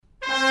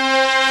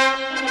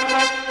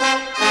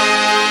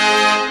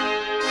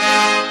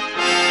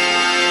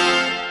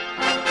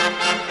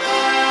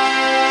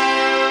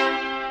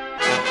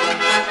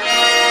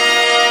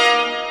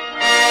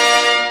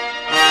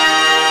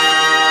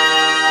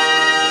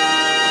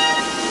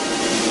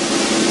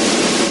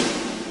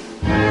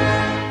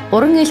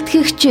Уран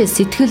илтгэгч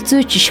сэтгэл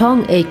зүйч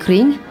Шон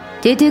Эйкорын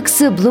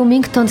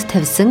TEDxBloomington-д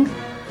тавьсан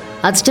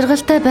аз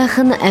жаргалтай байх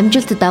нь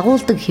амжилт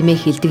дагуулдаг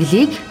хэмээх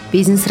илтгэлийг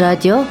бизнес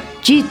радио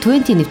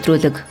G20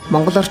 нэвтрүүлэг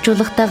Монгол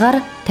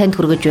орчуулагтайгаар танд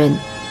хүргэж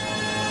байна.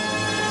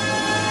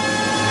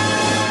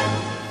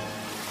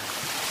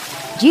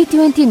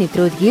 G20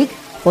 нэвтрүүлгийг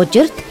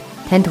хужирт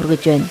танд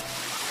хүргэж байна.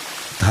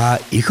 Та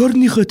эх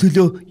орныхоо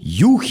төлөө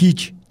юу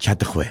хийж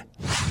чадах вэ?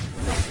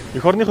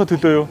 Эх орныхоо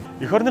төлөө юу?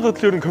 Эх орныхоо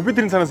төлөө ер нь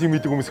компьютерийн цаанаас юм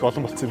хийдэг хүмүүс их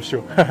олон болсон юм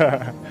шүү.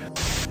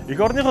 Эх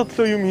орныхоо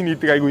төлөө юм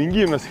хийдэг айгу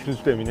энгийн юмнаас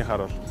эхэлнэ миний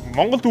хараад.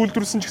 Монголд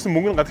үйлдвэрлэсэн ч гэсэн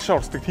мөнгө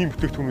гадагшаа орсдог тийм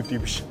бүтээгдэхүүнүүдийг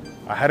биш.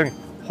 Харин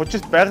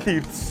хужирт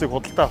байгалийн эрдэсийг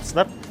худалдаа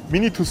авснаар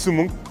миний төлсөн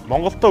мөнгө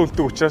Монголдоо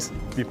үлдэх учраас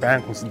би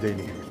байн хүнсэндээ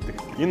энийг хэлдэг.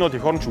 Энэ бол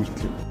эх орнч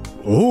үйлдэл юм.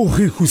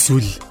 Уухыг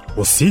хүсвэл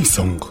усыг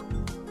сонго.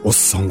 Ус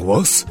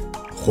сонгоос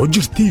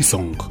хужиртыг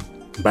сонго.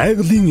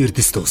 Байгалийн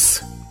эрдэс тус.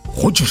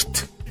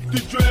 Хужирт.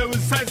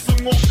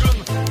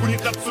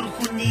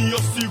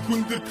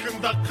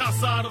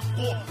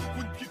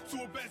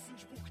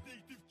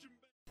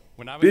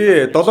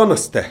 Би 7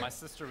 настай.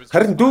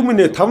 Харин дүү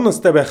минь 5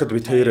 настай байхад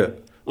бид хоёр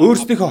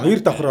өөрсдийнхөө хоёр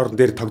давхар орон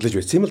дээр тоглож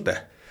байсан юм л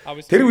да.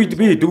 Тэр үед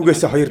би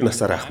дүүгээс 2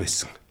 насаар ах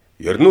байсан.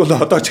 Ер нь бол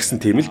одоо ч гэсэн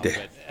тийм л дээ.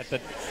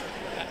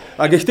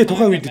 Гэхдээ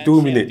тухайн үед дүү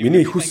минь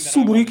миний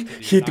хүссэн бүрийг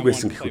хийдэг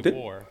байсан гэхүү дээ.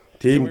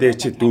 Тиймдээ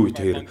чи дүү бид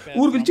хоёр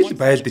үргэлжил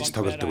байлдаж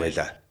тоглодог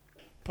байлаа.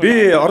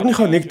 Би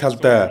орныхоо нэг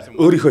талдаа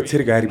өөрийнхөө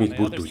цэрэг армийг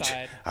бүрдүүлж,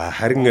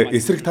 харин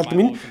эсрэг талд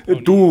минь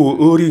дүү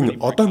өөрийн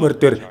одоо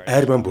мордоор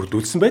армиан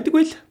бүрдүүлсэн байдаг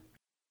байл.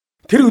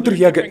 Тэр өдөр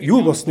яг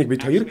юу болсныг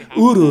бид хоёр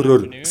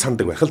өөр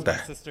сандаг байх л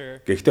да.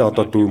 Гэхдээ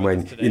одоо дүү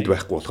маань энд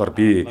байхгүй болохоор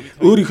би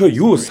өөрийнхөө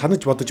юу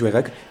санаж бодож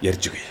байгааг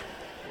ярьж өгье.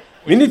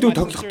 Миний дүү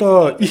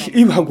тоглохдоо их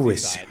ив хавгүй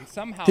байсан.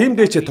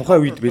 Тиймдээ ч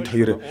тухайн үед бид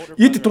хоёр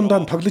эд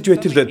дундаа тоглож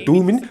байтал дүү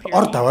минь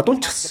орд аваад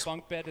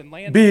унчихсан.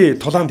 Би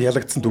тулаанд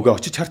ялагдсан дүүгээ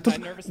очиж хартал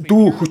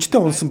дүү хүчтэй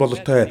унсан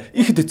бололтой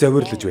ихэд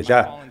завирлаж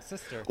байлаа.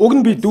 Уг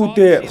нь би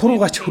дүүдээ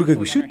хуруугаач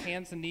хүргээгүй шүү.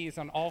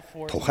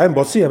 Тухайн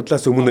болсон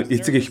явдлаас өмнө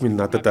эцэг их минь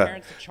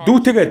надад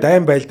дүүтэйгээ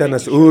дайн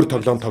байлдаанаас өөр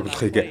тоглоом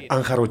тоглохыг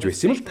анхааруулж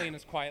байсан юм л да.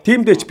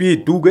 Тиймдээ ч би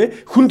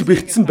дүүгээ хүнд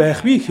бэртсэн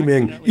байх би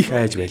хэмээн их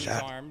айж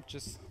байлаа.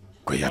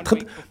 Гэхдээ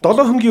ятхад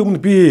 7 хоногийн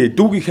өмнө би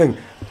дүүгийнхээ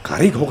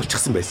гарыг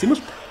хугалчихсан байсан юм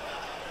л да.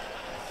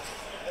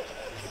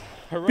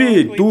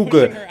 Би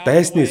дүүг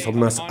дайсны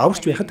сумнаас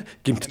аварч байхад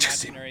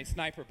гэмтчихсэн юм.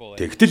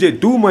 Тэгтэл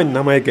дүү маань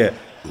намайг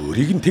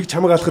өөрийг нь тэгж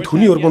хамгаалахад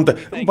хүний урманд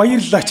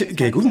баярлалаач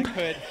гээгүн.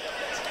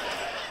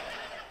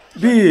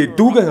 Би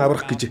дүүгээ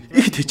аврах гэж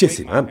их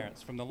хичээсэн юм аа.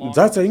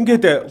 За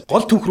ингээд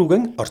гол түүх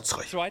рүүгэн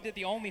орцгоё.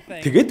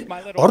 Тэгээд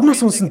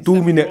орноос унсан дүү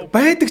минь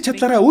байдаг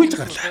чадлаараа уйлж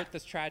гарлаа.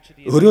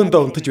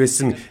 Өрөөндөө унтаж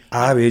байсан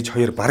аав ээж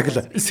хоёр бараг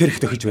л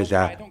сэрэх төхөж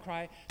байлаа.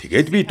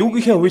 Тэгээд би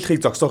дүүгийнхээ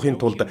уйлахыг зогсоохын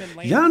тулд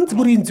янз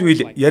бүрийн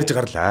зүйл ярьж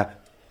гарлаа.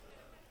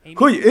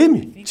 Хөөе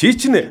эми, чи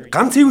чинь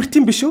ганц ивэрт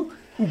юм биш үү?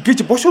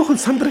 Гэж бошоохон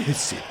сандраа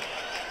хэлсэн.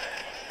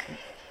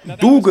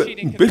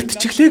 Дүүг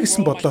бэртчихлээ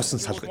гэсэн бодлоос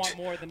нь салгаж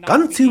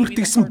ганц ивэрт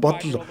гэсэн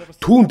бодол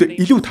түүнд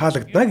илүү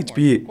таалагдана гэж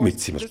би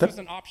мэдсэн юм л да.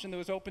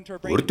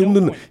 Урд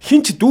өмнө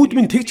хинч дүүд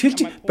минь тэгж хэлж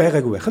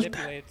байгаагүй байх л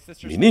да.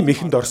 Миний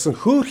мэхэнд орсон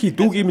хөөхий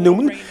дүүгийн минь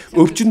өмнө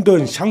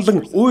өвчнөдөө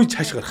шанлан уйж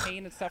хашгирах.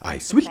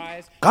 Эсвэл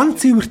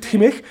ганц ивэрт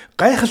хэмээх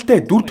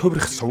гайхалтай дүр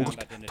туврах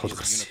сонголт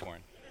тулгарсан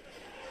юм.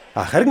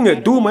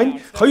 Харин дүү маань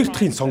хоёр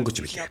дахын сонгож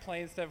билээ.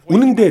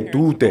 Үнэн дээр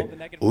дүүд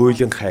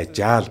уйлан хай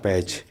жаал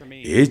байж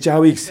ээж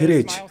аавыг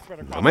сэрэж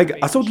намайг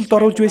асуудалд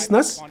оруулж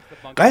байснаас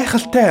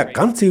гайхалтай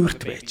ганц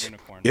ивэрт байж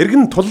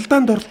эргэн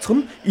тулалдаанд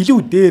оролцох нь илүү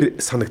дээр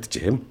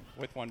санагджээ.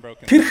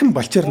 Тэрхэн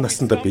балчаар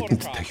насанд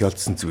бидэнд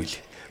тохиолдсон зүйл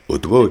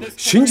өдгөө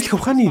шинжлэх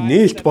ухааны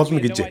нээлт болно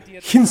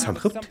гэж хэн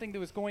санахв?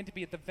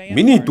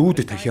 Миний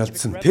дүүд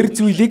тохиолдсон тэр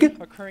зүйлийг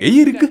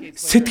Эерэг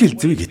сэтгэл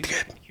зүй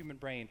гэдэг.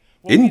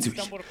 Энэ зүйл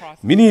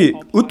миний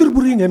өдөр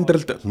бүрийн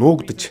амьдралд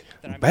нуугдаж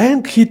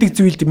байнга хийдэг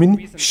зүйлд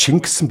минь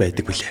шингэсэн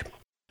байдаг билээ.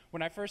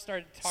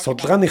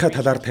 Судалгааныхаа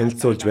талаар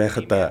танилцуулж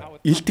байхад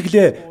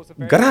илтгэлээ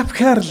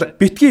графикаар л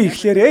битгий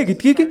ихлээрэ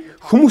гэдгийг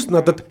хүмүүс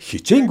надад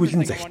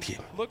хичээнгүйлэн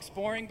захиддаг юм.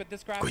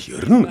 Гэхдээ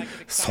ер нь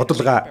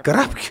судалгаа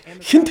график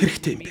хинт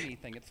хэрэгтэй юм бэ?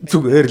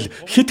 Зүгээр л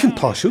хитгэн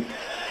тоо шүү.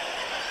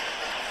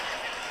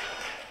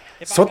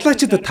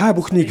 Судлаачид та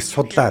бүхнийг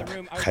судлаад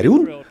хариу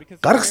нь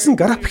гаргасан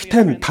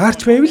графиктай нь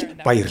таарч байвал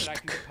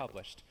баярлалдаг.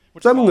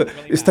 Зам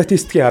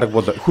статистикийн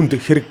арга бол хүнд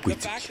хэрэггүй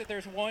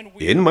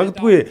зүйл. Энэ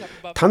магадгүй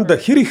танд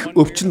хэр их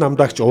өвчин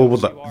намдаагч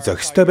уувал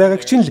зохистой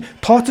байгааг чинь л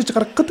тооцож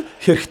гаргахад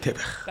хэрэгтэй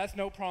байх.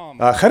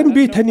 Харин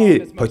би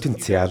таны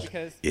потенциал,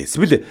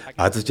 эсвэл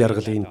аз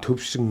жаргалын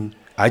төвшин,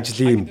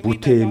 ажлын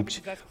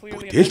бүтээмж,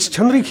 бүтээлч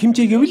чанарыг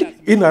хэмжээ гэвэл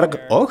энэ арга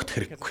огт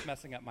хэрэггүй.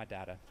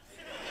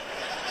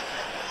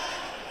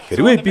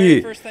 Хэрвээ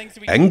би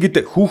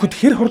ангид хүүхэд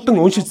хэр хурдан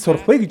уншиж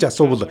сурах вэ гэж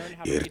асуувал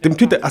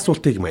эрдэмтэд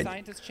асуултыг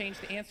маань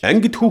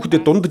ангид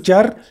хүүхэд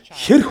дунджаар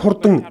хэр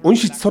хурдан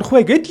уншиж сурах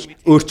вэ гэдэл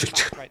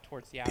өөрчилчих.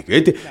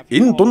 Тэгээд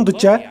энэ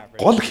дунджаа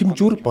гол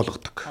хэмжүүр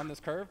болгодог.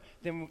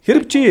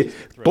 Хэрв чи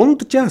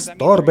дунджаас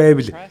доор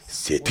байвал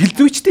сэтгэл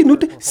зүйчдийн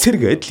нүд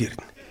сэргээд л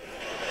ирнэ.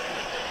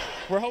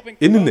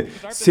 Энэ нь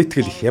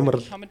сэтгэл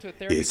хямрал,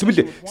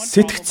 эсвэл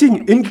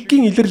сэтгцийн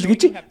энгийн илэрэл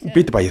гэж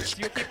бид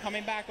баярладаг.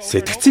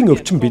 Сэтгцийн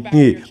өвчин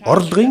бидний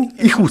орлогын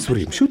их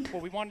үүсвэр юм шүү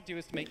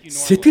дээ.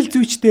 Сэтгэл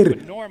зүйчдэр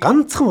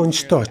ганцхан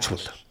онцтой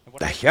очвол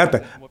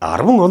дахиад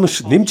 10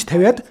 онош нэмж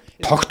тавиад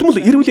тогтмол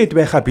ирүүлээд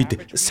байхаа бид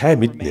сайн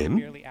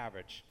мэднэ.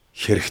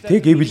 Хэрэгтэй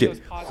гэвэл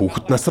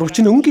хүүхэд нас руу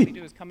ч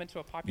өнгө.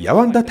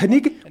 Яванда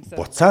таныг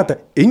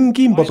буцаад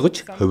энгийн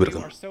болгож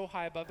хувиргана.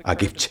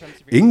 Гэвч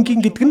энгийн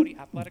гэдэг нь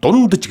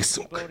дундаж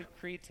гэсэн үг.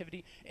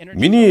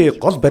 Миний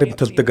гол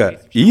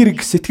баримталдаг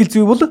Эерэг сэтгэл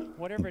зүй бол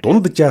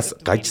дунджаас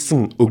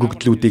гажсан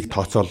өгөгдлүүдийг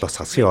тооцоолох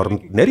сасхийн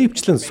оронд нарийн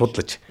ихэвчлэн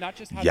судлаж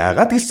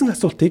яагаад гэсэн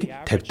асуултыг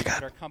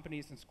тавьдаг.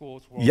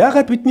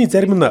 Яагаад бидний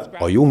зарим нь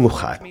оюун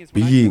ухаан,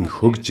 биеийн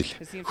хөгжил,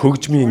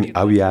 хөгжмийн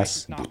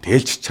авьяас,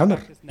 бүтээлч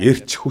чанар,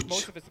 эрч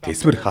хүч,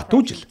 тэсвэр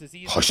хатуужил,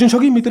 хошин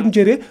шогийн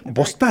мэдрэмжээрээ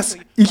бусдаас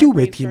илүү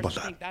байдгийн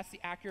болоо.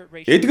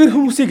 Эдгээр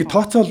хүмүүсийг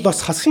тооцооллоос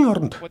хасхийн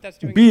оронд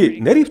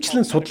би нарийн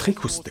ихэвчлэн судлахыг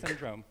хүсдэг.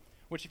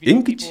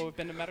 Ингэж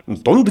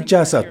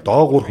дунджаас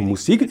доогуур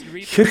хүмүүсийг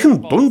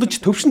хэрхэн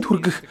дундаж төвшөнд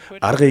хүргэх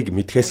аргыг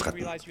мэдхээс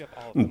гадна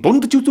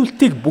дундаж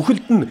үзүүлэлтийг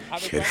бүхэлд нь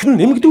хэрхэн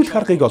нэмэгдүүлэх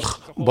аргыг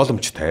олох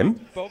боломжтой юм.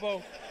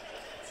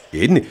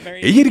 Энэ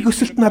эерэг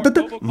өсөлт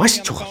надад маш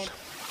чухал.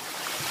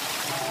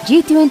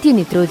 G20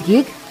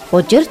 нэвтрүүлгийг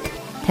хужирт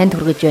танд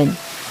хүргэж байна.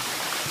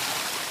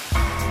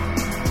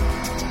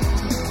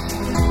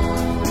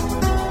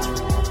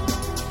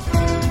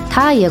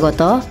 Та яг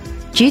одоо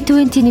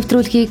G20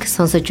 нэвтрүүлгийг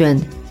сонсож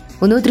байна.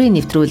 Өнөөдрийн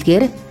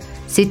нэвтрүүлгээр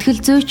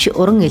сэтгэл зүйч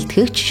уран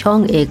илтгэгч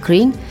Шон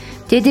Эйкорын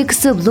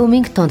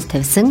TEDxBloomington-д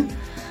тавьсан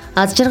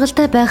аз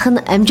жаргалтай байх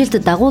нь амжилт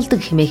дагуулдаг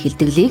хэмээх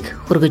илтгэлийг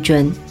хүргэж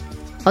байна.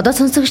 Одоо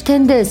сонсогч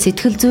танд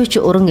сэтгэл зүйч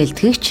уран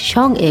илтгэгч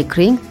Шон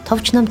Эйкорын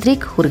товч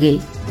намтрыг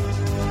хүргэе.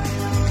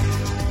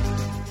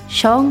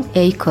 Шон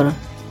Эйкор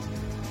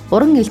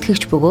уран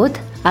илтгэгч бөгөөд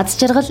аз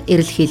жаргал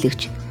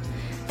эрэлхийлэгч.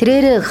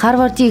 Тэрээр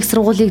Харвардын их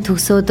сургуулийг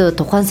төгсөөд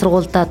Тухайн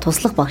сургуульдаа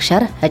туслах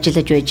багшаар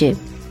ажиллаж байжээ.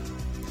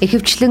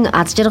 Ихэвчлэн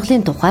аз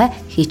жаргалын тухай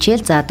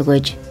хичээл заадаг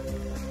байж.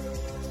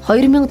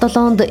 2007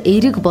 онд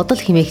Эерэг бодол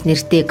хэмээх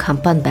нэртэй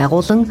компани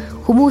байгуулан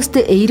хүмүүст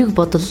Эерэг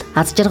бодол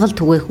аз жаргал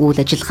түгээх үйл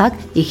ажиллагааг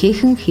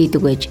ихээхэн хийдэг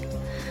байж.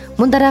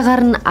 Мөн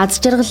дараагаар нь аз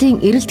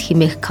жаргалын эрэлт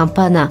хэмээх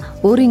компани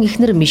өөрийн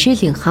эхнэр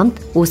Мишелийн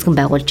хамт үүсгэн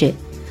байгуулжээ.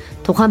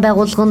 Тухайн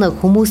байгууллага нь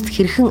хүмүүст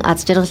хэрхэн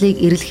аз жаргалыг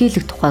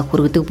эрэлхийлэх тухай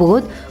хүргэдэг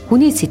бөгөөд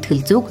хүний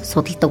сэтгэл зүйг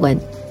судалдаг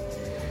байна.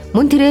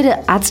 Мөн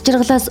тэрээр аз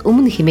жаргалаас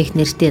өмнө хэмээх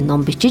нэртэй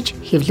ном бичиж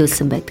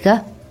хэвлүүлсэн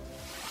байдаг.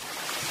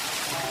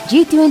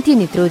 G20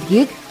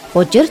 нэвтрүүлгийг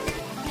хужирт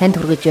танд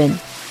хүргэж байна.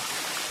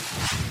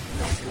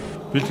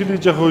 Бэлтгэл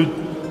хийж явах үед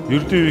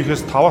ердөө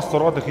үеийнхээс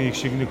 5-6 дахин их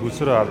шигнийг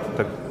хөлсөрөө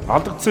алддаг.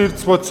 Алдагдсан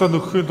эрдэс бодисоо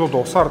нөхөхийн тулд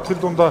усаар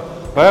тэр дундаа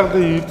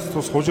байгалийн эрдэс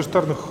тус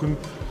хужиртаар нөхөх нь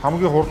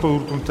хамгийн хурдан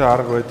үр дүнтэй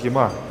арга байдаг юм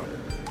аа.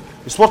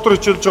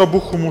 Спортоор хичээлж байгаа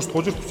бүх хүмүүст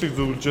хужирт усыг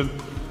зөвлөж байна.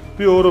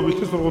 Би өөрөө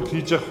бэлтгэл сургууль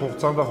хийж явах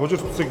хугацаанд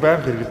хужирт усыг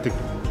байнга хэрэглэдэг.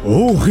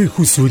 Уухыг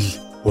хүсвэл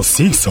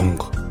усыг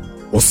сонго.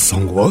 Ус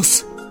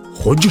сонгоос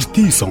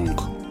хужиртыг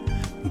сонго.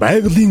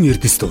 Байгалийн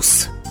эрдэс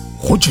тус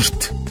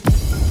хужирт.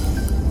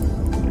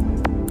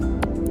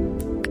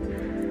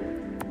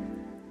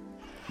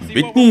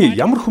 Бидний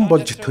ямар хүн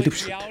болж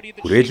төлөвшөд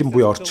хүрээлэн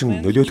буй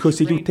орчин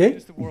нөлөөлөхөөс илүүтэй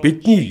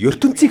бидний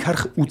ертөнцийг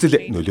харах үзэл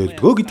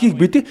нөлөөлдгөө гэдгийг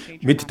бид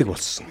мэддэг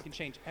болсон.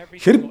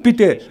 Хэрэг бид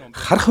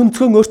харах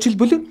өнцгөө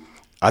өөрчилбөл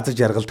аз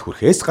жаргалд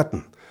хүрэхээс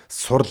гадна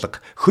сурлаг,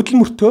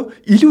 хөдөл мөртөө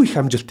илүү их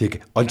амжилтыг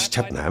олж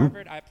чадна.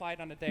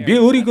 Би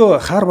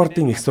өөрийгөө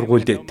Харвардын их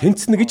сургуульд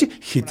тэнцэнэ гэж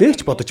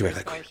хизээч бодож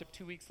байгаагүй.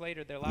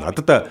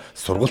 Надад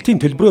сургуулийн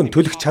төлбөрөөр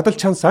төлөх чадал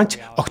чансаач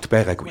огт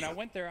байгаагүй.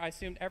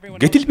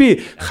 Гэтэл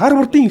би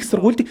Харвардын их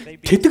сургуульд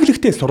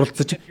тэтгэлэгтэй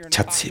суралцаж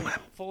чадсан юм.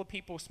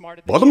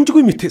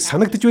 Боломжгүй мэт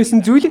санагдж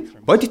байсан зүйл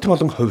бодит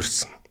болон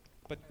хувирсан.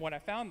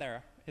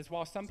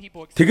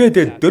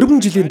 Тэгээд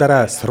 4 жилийн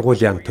дараа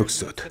сургуулийн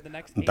төгсөөд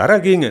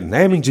дараагийн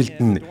 8 жилд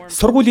нь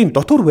сургуулийн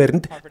дотор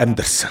байранд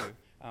амьдарсан.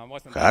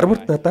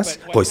 Харвард надаас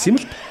гойсон юм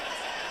л.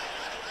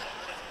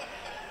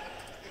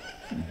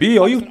 Би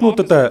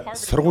оюутнуудад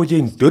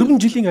сургуулийн 4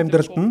 жилийн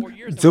амьдралд нь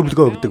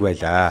зөвлөгөө өгдөг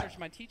байлаа.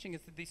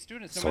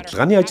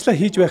 Судалгааны ажлаа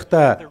хийж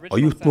байхдаа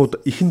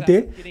оюутнууд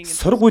эхэндээ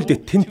сургуульд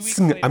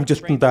тэнцсэн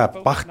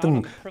амжилтандаа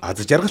багтан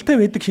аз жаргалтай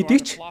байдаг хэдий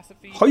ч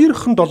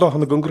 2-7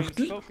 хоног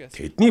өнгөрөхдөл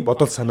тэдний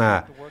бодол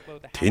санаа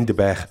тэнд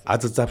байх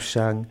аз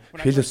завшаан,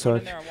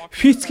 философи,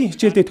 физикийн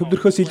хичээлдээ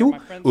төвлөрөхөөс илүү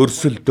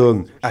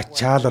өрсөлдөөн,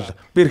 ачаалал,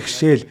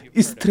 бэрхшээл,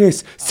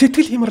 стресс,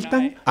 сэтгэл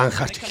хямралдан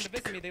анхаарч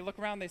эхэлдэг.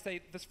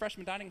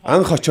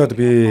 Анх очоод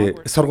би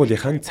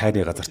сургуулийнхаа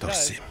цайны газарт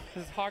орсон юм.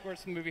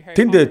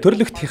 Тэнд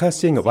төрлөх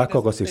Техасын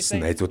Вакогоос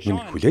ирсэн найзууд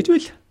минь хүлээж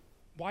байл.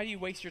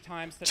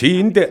 Чи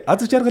энд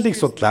аз жаргалыг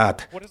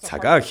судлаад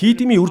цагаа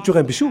хийдэмий үрж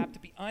байгаа юм биш үү?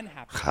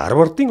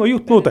 Харвардын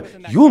оюутнууд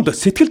юунд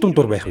сэтгэл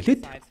дундуур байх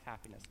вүлээд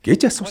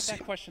гэж асуусан.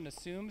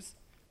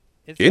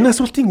 Энэ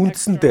асуултын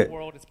үндсэнд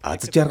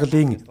аз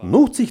жаргалын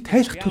нууцыг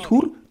тайлах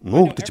түлхүүр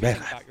нуугдж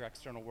байгаа.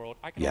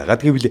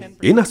 Яагад гэвэл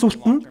энэ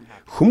асуулт нь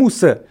хүмүүс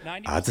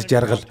аз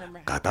жаргал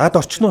гадаад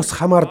орчноос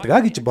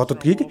хамаардгаа гэж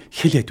боддгийг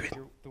хэлээд байна.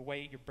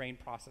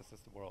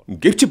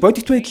 Гэвч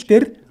бодит байдал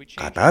дээр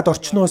гадаад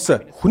орчноос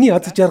хүний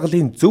аз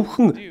жаргалын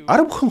зөвхөн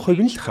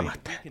 10% нь л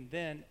хамаатай.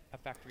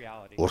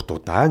 Урт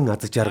удаан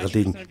аз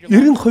жаргалын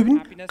 90% нь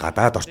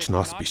гадаад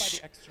орчноос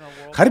биш.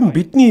 Харин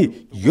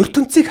бидний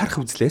ертөнцийг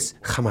харах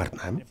үзлээс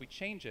хамаарна.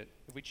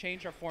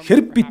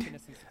 Хэрэг бид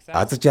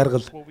аз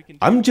жаргал,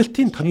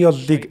 амжилтын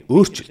томьёоллыг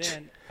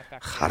өөрчилж,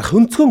 харах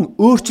өнцгөн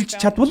өөрчилж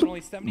чадвал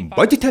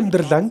бодит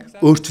амьдралаа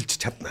өөрчилж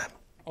чадна.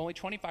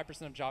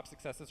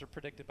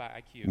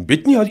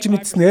 Бидний олж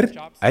мэдснээр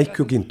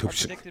IQ-гийн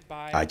төвшин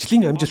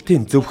ажлын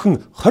амжилтын зөвхөн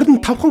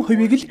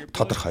 25%-ыг л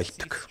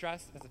тодорхойлдог.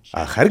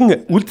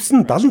 Харин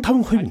үлдсэн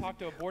 75% нь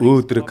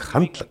өөдрөг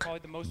хандлага,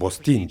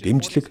 бусдын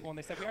дэмжлэг,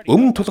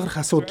 өмнө тулгарх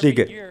асуудлыг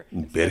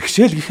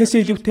бэрхшээл гэхээс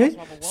илүүтэй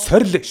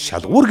сорил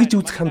шалгуур гэж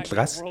үзэх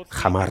хандлагаас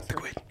хамаардаг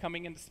байна.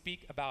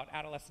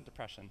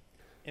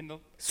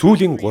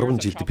 Сүүлийн 3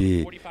 жилд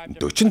би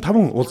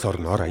 45 улс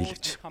орноор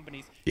аялаж,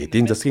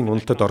 эдийн засгийн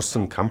уналтад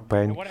орсон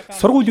компани,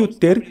 сургуулиуд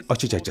дээр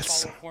очиж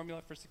ажилласан.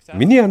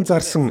 Миний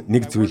анзаарсан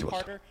нэг зүйл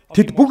бол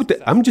тэд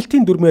бүгд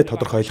амжилтын дүрмээ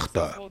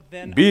тодорхойлохдоо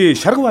би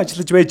шаргав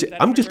ажиллаж байж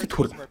амжилтад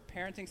хүрнэ.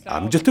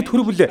 Амжилтад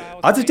хүрвэл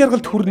аз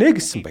жаргалд хүрнэ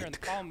гэсэн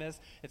байдаг.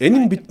 Энэ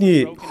нь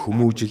бидний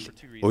хүмүүжил,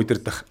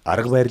 удирдах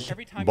арга барил,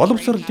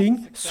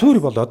 боловсролын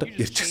суурь болоод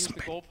ирчихсэн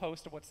байна.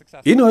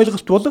 Энэ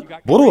ойлголт бол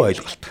буруу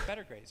ойлголт.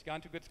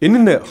 Энэ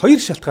нь хоёр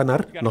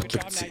шалтгаанаар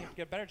нотлогдсон юм.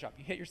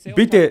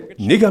 Бид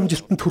нэг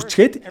амжилтанд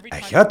хүрчгээд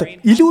ахаад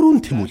илүү рүү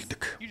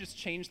тэмүүлдэг.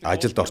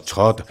 Ажилд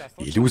орчхоод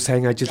илүү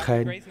сайн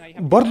ажиллахаа,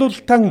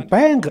 борлуулалтаа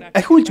байнга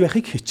ахиулж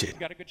байхыг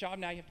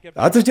хичээнэ.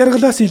 Аз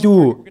жаргалаас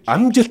илүү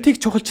амжилтыг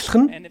чухалчлах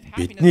нь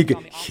биднийг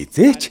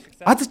хизээч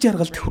аз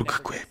жаргалд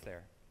хүргэхгүй.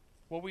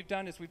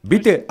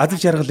 Бид аз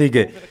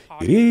жаргалыг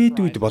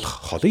ирээдүйд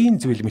болох холын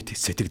зүйл мэт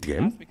сэтгэдэг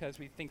юм.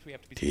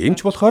 Тийм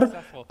ч болохоор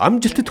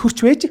амжилтад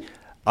хүрч байж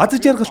аз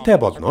жаргалтай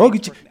болно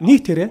гэж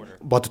нийтээрээ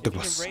боддог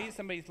болсон.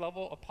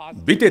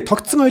 Бид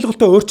тогтсон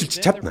ойлголтоо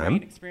өөрчилж чадна.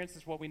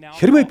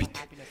 Хэрвээ бид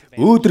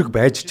өөдрөг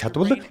байж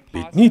чадвал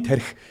бидний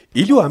тарих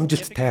илүү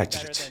амжилттай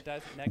ажиллаж,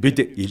 бид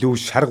илүү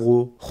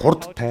шаргуу,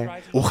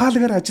 хурдтай,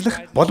 ухаалгаар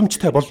ажиллах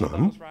боломжтой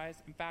болно.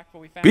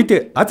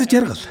 Бид аз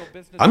жаргал,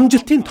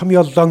 амжилтын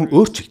томьёоллоо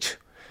өөрчилж,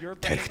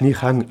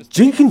 тархиныхаа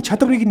жинхэнэ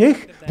чадварыг нээх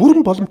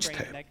бүрэн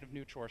боломжтой.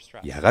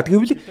 Яагаад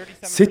гэвэл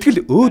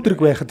сэтгэл өөдрөг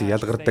байхад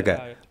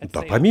ялгардаг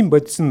допамин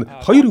бодис нь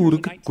хоёр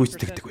үүрэг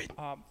гүйцэтгэдэг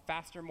байна.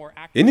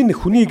 Энэ нь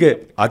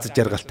хүнийг аз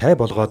жаргалтай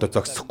болгоод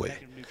зогсохгүй,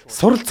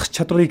 суралцах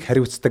чадварыг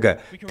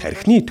хариуцдаг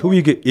тархины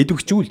төвийг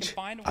эдвэгжүүлж,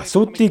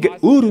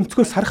 асуудлыг өөр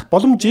өнцгөөс харах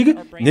боломжийг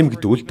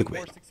нэмэгдүүлдэг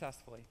байна.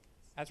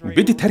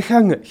 Бид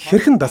тархиан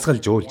хэрхэн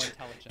дасгалжуулж,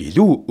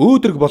 илүү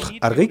өөдрөг болох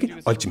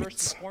аргыг олж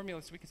мэдсэн.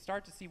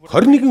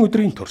 21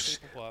 өдрийн турш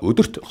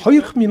өдөрт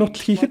 2 минут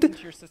л хийхэд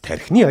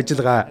тархины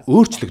ажиллагаа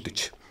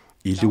өөрчлөгдөж,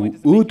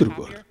 илүү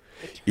өөдрөгөөр,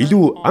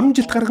 илүү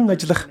амжилт гарган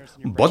ажиллах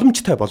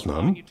боломжтой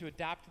болно.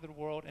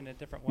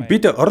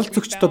 Бид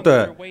оролцогчдод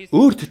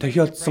өөрт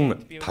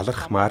тохиолдсон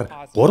талархмаар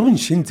 3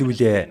 шин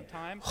зүйлээ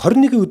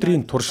 21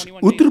 өдрийн турш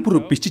өдөр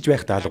бүр бичиж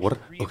байх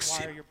даалгавар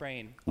өгсөн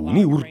юм.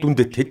 Үүний үр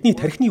дүнд тэдний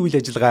тархины үйл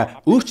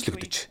ажиллагаа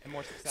өөрчлөгдөж,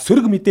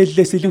 сөрөг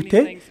мэдээллээс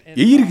илүүтэй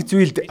эерэг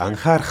зүйлд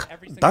анхаарах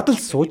дадал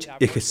сууж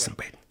эхэлсэн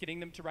байна.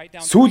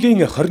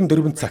 Сүүлийн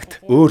 24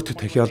 цагт өөрт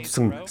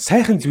тохиолдсон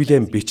сайхан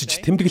зүйлээ бичиж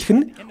тэмдэглэх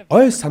нь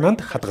ой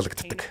санаанд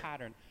хадгалагддаг.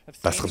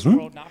 Дасгал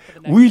нь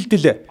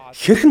үйлдэл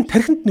хэрхэн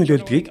тархинд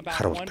нөлөөлдгийг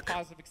харуулдаг.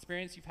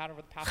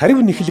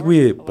 Харив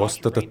нэхэлгүй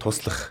бусдад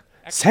туслах,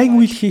 сайн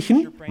үйл хийх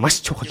нь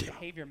маш чухал юм.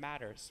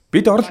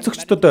 Бид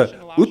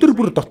оролцогчдод өдөр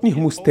бүр дотны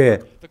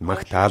хүмүүстэй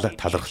магтаал,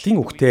 талархлын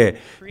үгтэй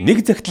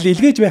нэг загтал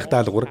илгээж байх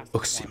даалгавар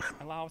өгсөн юм.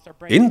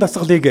 Энэ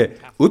дасгалыг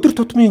өдөр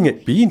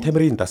тутмын биеийн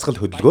тамирын дасгал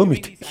хөдөлгөөн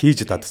мэт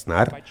хийж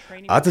дадснаар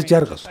аз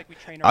жаргал,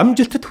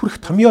 амжилтад хүрэх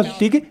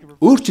томьёоллыг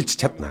өөрчилж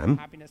чадна.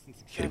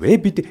 Хэрвээ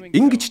бид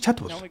ингэж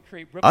чадвал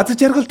аз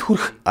жаргалд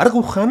хүрэх арга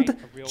ухаанд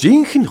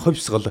жинхэнэ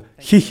хувьсгал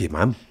хийх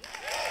юм.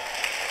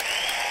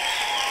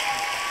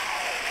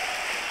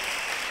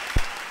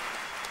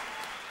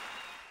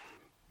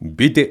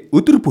 Бид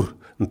өдөр бүр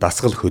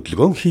дасгал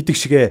хөдөлгөөн хийдэг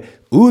шиг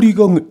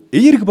өөрийгөө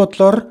эерэг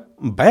бодлоор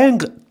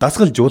байнга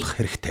дасгалжуулах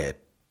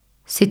хэрэгтэй.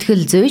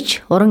 Сэтгэл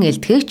зүйч, уран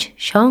илтгэгч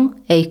Шон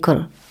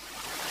Эйкор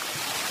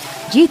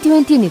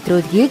G20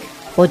 нэвтрүүлгийг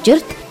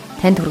гужирт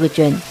танд хүргэж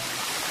байна.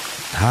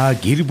 Та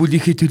гэр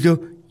бүлийнхээ төлөө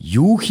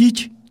юу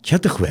хийж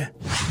чадах вэ?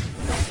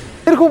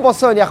 Тэр хүн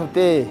болсон яах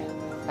вэ?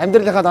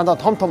 Амьдралынхаа дандаа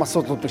том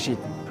асуудлууд биш.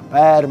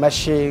 Байр,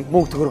 машин,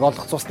 мөнгө төгрөг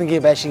олох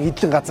цусныгийн байшин,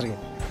 эдлэн газар гэх.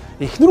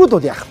 Эхнэрүүд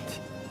бол яах вэ?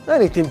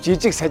 Нэг тийм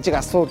жижиг сажиг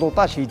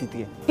асуудлуудаа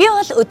шийддэг. Би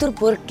бол өдөр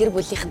бүр гэр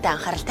бүлийнхэнтэй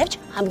анхаарал тавьж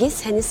хамгийн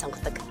сайныг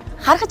сонгодог.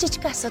 Харахад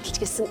жижиг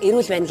асуудалч гэсэн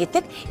эрүүл байна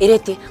гэдэг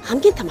ирээдүйн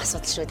хамгийн том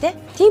асуудал шүү дээ.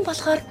 Тийм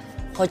болохоор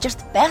гужирт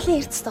байгалийн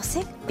эрдэс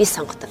тосыг би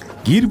сонгодог.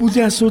 Гэр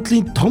бүлийн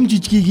асуудлын том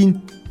жижигийг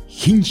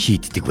хэн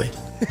шийддэг вэ?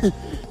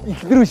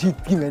 Эхнэрүү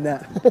шийддэг юм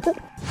байна.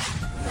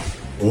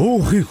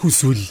 Уухыг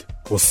хүсвэл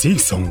усыг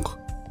сонго.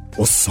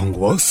 Ус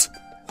сонгоос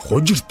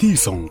хужиртыг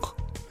сонго.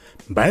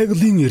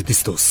 Байгалийн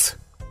эрдэс тос.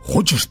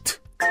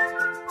 Хужирт.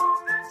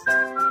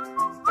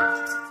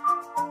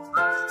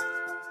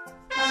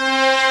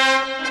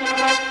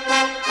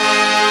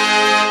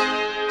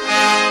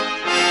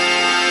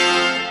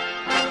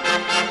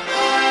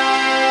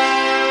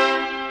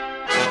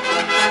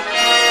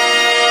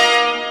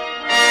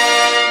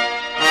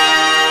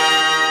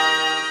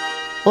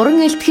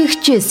 Уран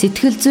илтгэгч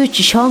сэтгэл зүйч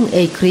Шон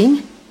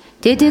Эйкорын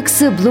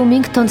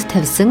TEDxBloomington-д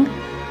тавьсан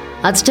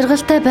аз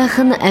жаргалтай байх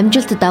нь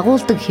амжилт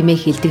дагуулдаг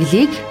хэмээх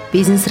илтгэлийг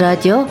Бизнес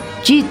радио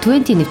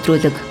G20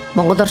 нэвтрүүлэг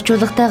Монгол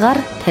орчуулгатайгаар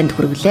танд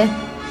хүргэлээ.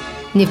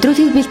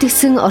 Нэвтрүүлгийг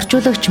бэлтгэсэн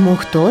орчуулагч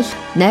Мөнх Туул,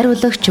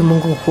 найруулагч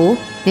Мөнгөн Хүү,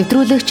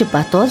 нэвтрүүлэгч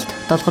Батуулд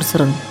Долгор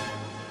Сүрэн.